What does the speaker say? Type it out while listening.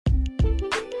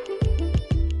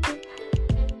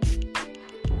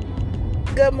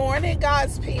Good morning,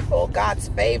 God's people, God's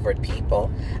favorite people.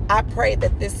 I pray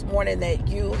that this morning that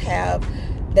you have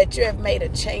made a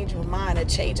change of mind, a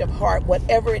change of heart,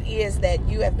 whatever it is that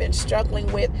you have been struggling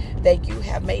with, that you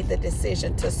have made the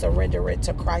decision to surrender it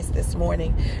to Christ this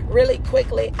morning. Really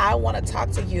quickly, I want to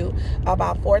talk to you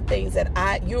about 4 things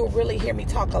that you'll really hear me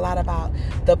talk a lot about: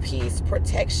 the peace,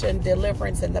 protection,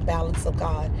 deliverance, and the balance of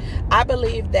God. I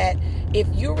believe that if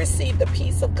you receive the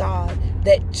peace of God,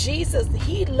 that Jesus,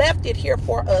 He left it here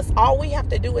for us. All we have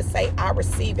to do is say, I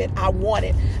receive it, I want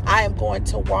it, I am going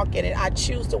to walk in it, I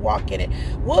choose to walk in it.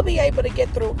 We'll be able to get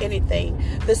through anything.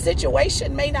 The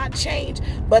situation may not change,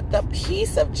 but the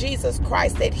peace of Jesus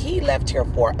Christ that He left here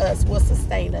for us will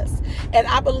sustain us. And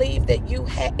I believe that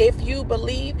if you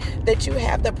believe that you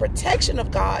have the protection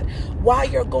of God while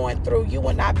you're going through, you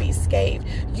will not be scathed.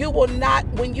 You will not,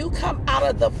 when you come out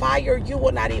of the fire, you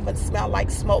will not even smell like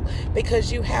smoke,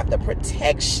 because you have the protection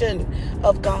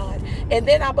of God. And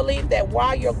then I believe that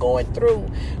while you're going through,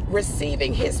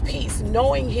 receiving His peace,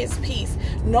 knowing His peace,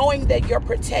 knowing that you're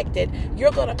protected,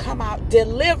 you're going to come out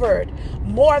delivered,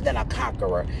 more than a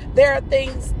conqueror. There are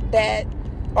things that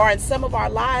are in some of our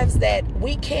lives that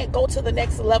we can't go to the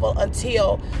next level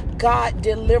until God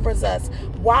delivers us.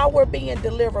 While we're being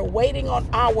delivered, waiting on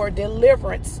our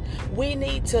deliverance, we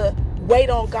need to wait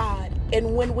on God.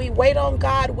 And when we wait on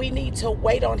God, we need to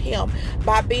wait on Him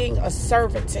by being a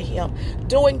servant to Him,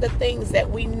 doing the things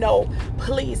that we know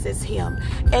pleases Him.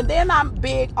 And then I'm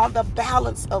big on the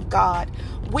balance of God.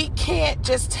 We can't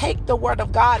just take the word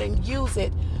of God and use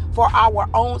it for our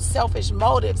own selfish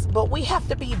motives, but we have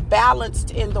to be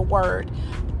balanced in the word.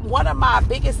 One of my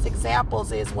biggest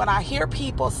examples is when I hear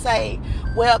people say,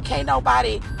 well, can't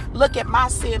nobody look at my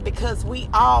sin because we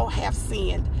all have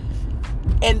sinned.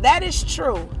 And that is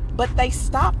true. But they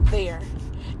stop there,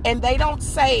 and they don't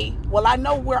say, well, I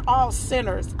know we're all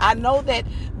sinners. I know that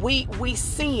we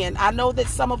sin. I know that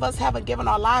some of us haven't given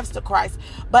our lives to Christ,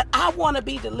 but I want to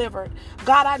be delivered.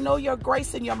 God, I know your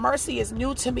grace and your mercy is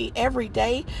new to me every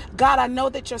day. God, I know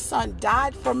that your Son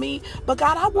died for me, but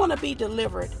God, I want to be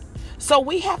delivered. So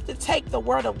we have to take the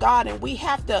word of God and we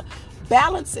have to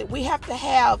balance it. We have to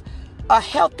have a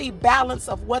healthy balance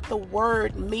of what the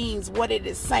word means, what it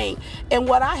is saying. And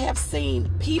what I have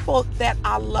seen, people that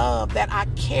I love, that I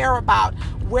care about,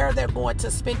 where they're going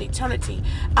to spend eternity,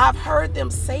 I've heard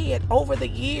them say it over the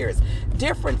years.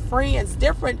 Different friends,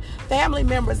 different family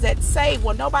members that say,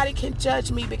 well, nobody can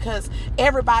judge me because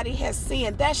everybody has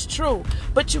sinned. That's true.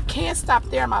 But you can't stop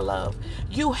there, my love.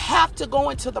 You have to go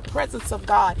into the presence of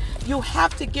God. You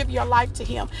have to give your life to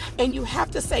Him. And you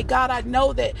have to say, God, I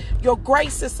know that your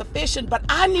grace is sufficient, but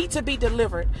I need to be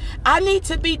delivered. I need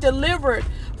to be delivered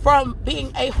from being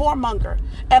a whoremonger,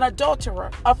 an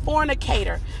adulterer, a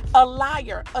fornicator, a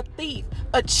liar, a thief,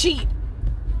 a cheat,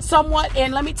 someone.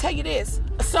 And let me tell you this,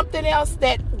 something else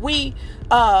that we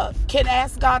can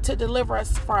ask God to deliver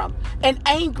us from: an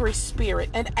angry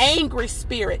spirit.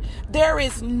 There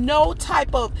is no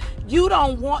type of, you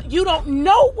don't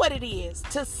know what it is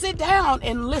to sit down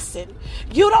and listen.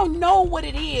 You don't know what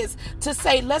it is to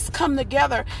say, let's come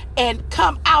together and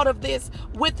come out of this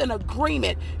with an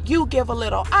agreement. You give a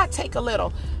little, I take a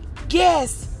little.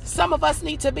 Yes, some of us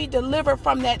need to be delivered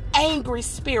from that angry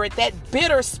spirit, that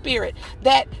bitter spirit,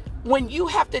 that when you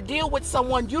have to deal with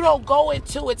someone, you don't go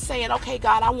into it saying, okay,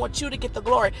 God, I want you to get the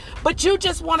glory, but you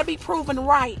just want to be proven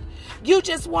right. You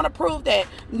just want to prove that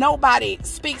nobody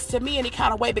speaks to me any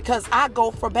kind of way because I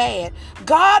go for bad.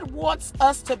 God wants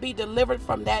us to be delivered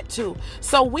from that too.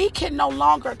 So we can no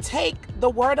longer take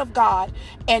the word of God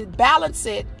and balance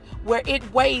it where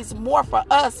it weighs more for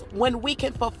us when we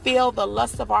can fulfill the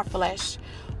lust of our flesh.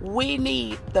 We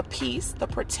need the peace, the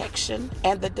protection,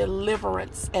 and the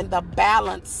deliverance and the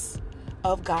balance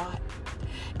of God.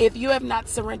 If you have not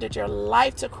surrendered your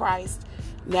life to Christ,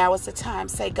 now is the time.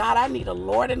 Say, God, I need a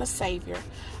Lord and a Savior.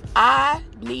 I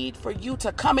need for you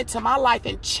to come into my life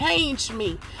and change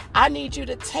me. I need you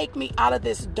to take me out of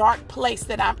this dark place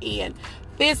that I'm in,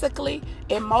 physically,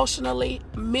 emotionally,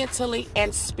 mentally,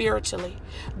 and spiritually.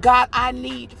 God, I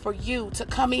need for you to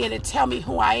come in and tell me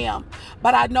who I am.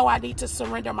 But I know I need to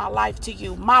surrender my life to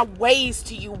you, my ways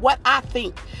to you, what I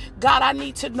think. God, I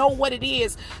need to know what it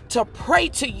is to pray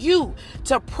to you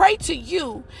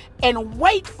and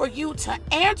wait for you to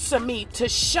answer me, to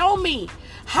show me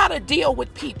how to deal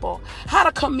with people, how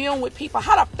to commune with people,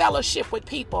 how to fellowship with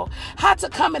people, how to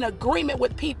come in agreement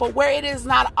with people where it is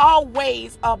not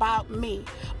always about me.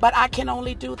 But I can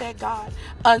only do that, God.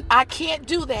 I can't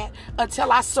do that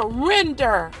until I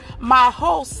surrender my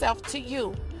whole self to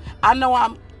you. I know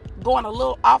I'm going a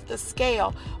little off the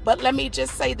scale, but let me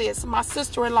just say this. My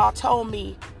sister-in-law told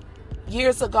me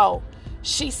years ago,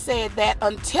 She said that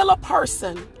until a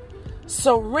person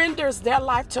surrenders their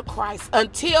life to Christ,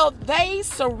 until they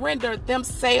surrender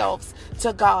themselves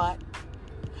to God,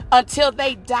 until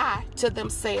they die to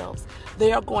themselves,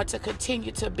 they are going to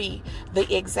continue to be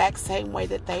the exact same way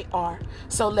that they are.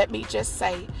 So let me just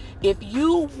say, if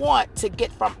you want to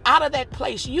get from out of that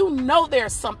place, you know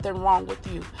there's something wrong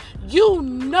with you. You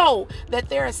know that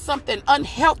there is something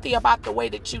unhealthy about the way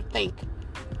that you think.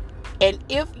 And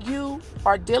if you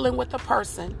are dealing with a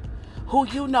person who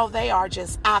you know they are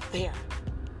just out there,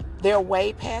 they're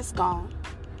way past gone,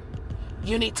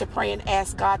 you need to pray and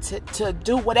ask God to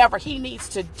do whatever he needs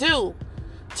to do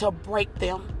to break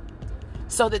them,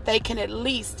 so that they can at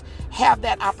least have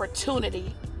that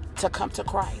opportunity to come to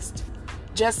Christ.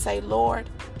 Just say, Lord,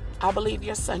 I believe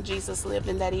your son Jesus lived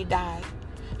and that he died.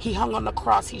 He hung on the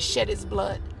cross. He shed his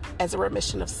blood as a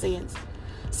remission of sins,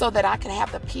 so that I can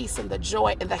have the peace and the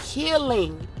joy and the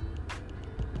healing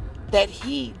that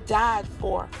he died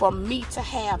for me to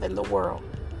have in the world.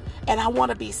 And I want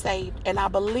to be saved. And I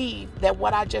believe that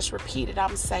what I just repeated,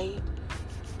 I'm saved.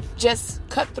 Just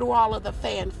cut through all of the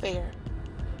fanfare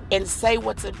and say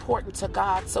what's important to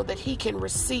God, so that he can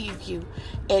receive you.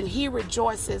 And he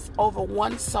rejoices over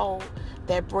one soul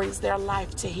that brings their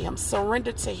life to him.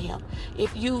 Surrender to him.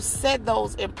 If you said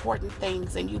those important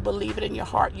things and you believe it in your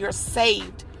heart, you're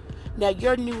saved. Now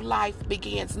your new life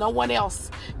begins. No one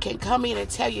else can come in and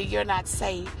tell you you're not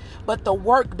saved. But the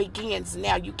work begins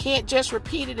now. You can't just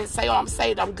repeat it and say, oh, I'm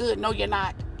saved, I'm good. No, you're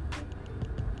not.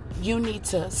 You need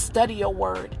to study your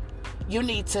word. You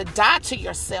need to die to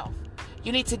yourself.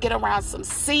 You need to get around some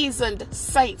seasoned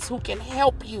saints who can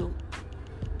help you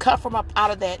come from up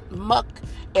out of that muck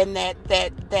and that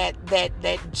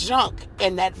junk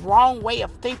and that wrong way of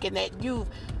thinking that you've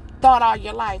thought all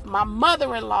your life. My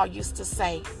mother-in-law used to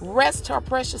say, rest her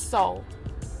precious soul.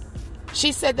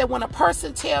 She said that when a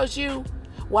person tells you,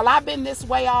 well, I've been this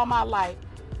way all my life,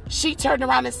 she turned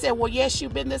around and said, well, yes,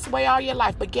 you've been this way all your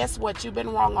life, but guess what? You've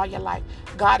been wrong all your life.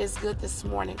 God is good this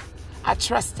morning. I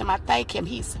trust him. I thank him.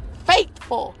 He's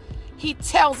faithful. He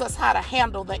tells us how to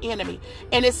handle the enemy.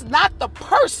 And it's not the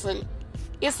person,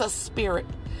 it's a spirit.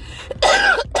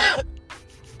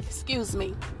 Excuse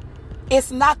me.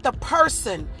 It's not the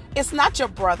person. It's not your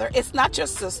brother. It's not your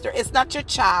sister. It's not your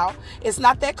child. It's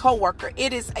not that coworker.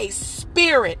 It is a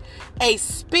spirit. A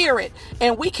spirit.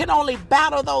 And we can only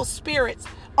battle those spirits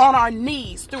on our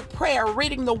knees through prayer,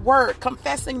 reading the word,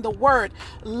 confessing the word,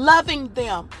 loving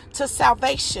them to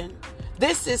salvation.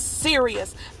 This is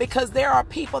serious, because there are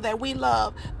people that we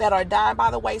love that are dying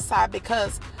by the wayside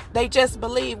because they just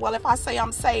believe, well, if I say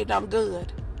I'm saved, I'm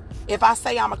good. If I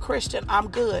say I'm a Christian, I'm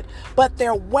good. But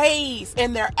their ways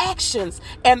and their actions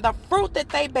and the fruit that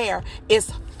they bear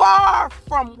is far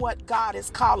from what God is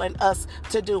calling us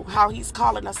to do, how he's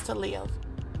calling us to live.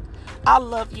 I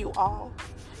love you all.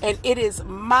 And it is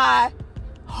my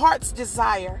heart's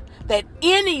desire that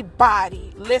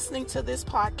anybody listening to this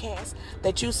podcast,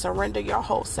 that you surrender your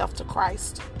whole self to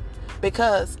Christ,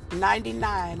 because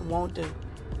 99 won't do.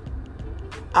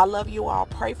 I love you all.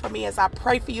 Pray for me as I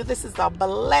pray for you. This is a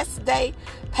blessed day.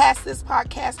 Pass this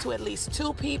podcast to at least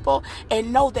 2 people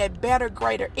and know that better,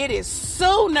 greater. It is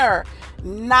sooner,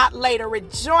 not later.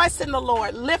 Rejoice in the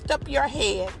Lord. Lift up your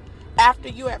head. After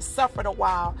you have suffered a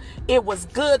while, it was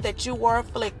good that you were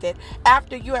afflicted.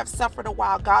 After you have suffered a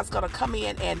while, God's going to come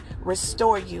in and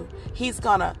restore you. He's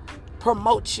going to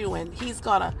promote you, and he's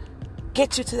going to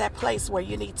get you to that place where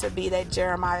you need to be, that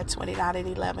Jeremiah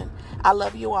 29:11. I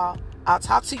love you all. I'll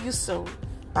talk to you soon.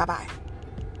 Bye-bye.